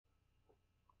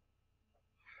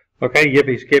Okay,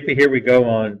 yippee skippy, here we go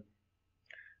on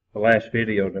the last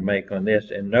video to make on this,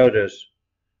 and notice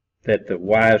that the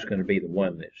y is going to be the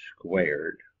one that's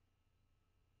squared.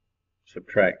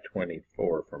 Subtract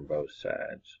 24 from both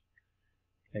sides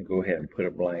and go ahead and put a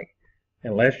blank,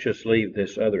 and let's just leave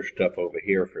this other stuff over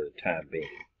here for the time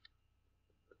being.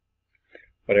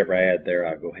 Whatever I add there,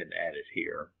 I'll go ahead and add it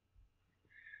here.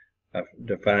 I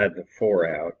divide the 4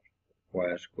 out,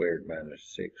 y squared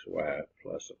minus 6y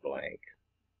plus a blank.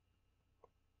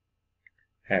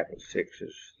 Half of 6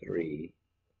 is 3.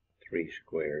 3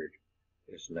 squared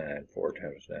is 9. 4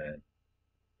 times 9,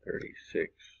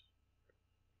 36.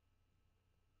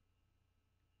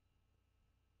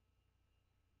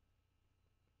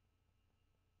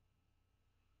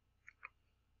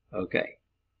 Okay.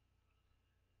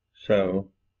 So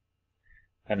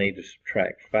I need to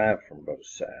subtract 5 from both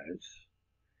sides,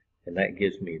 and that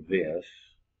gives me this.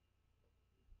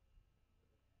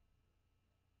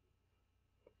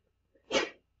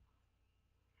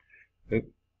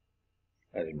 Oop,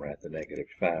 I didn't write the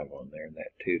 -5 on there, and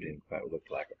that 2 didn't quite look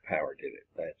like a power, did it?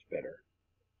 That's better.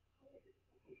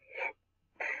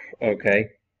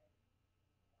 Okay.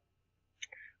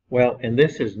 Well, and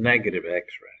this is negative x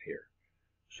right here.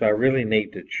 So I really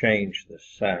need to change the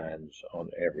signs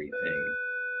on everything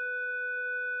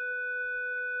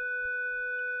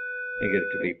and get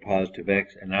it to be positive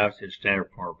x, and now it's in standard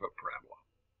form of a parabola.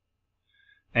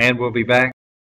 And we'll be back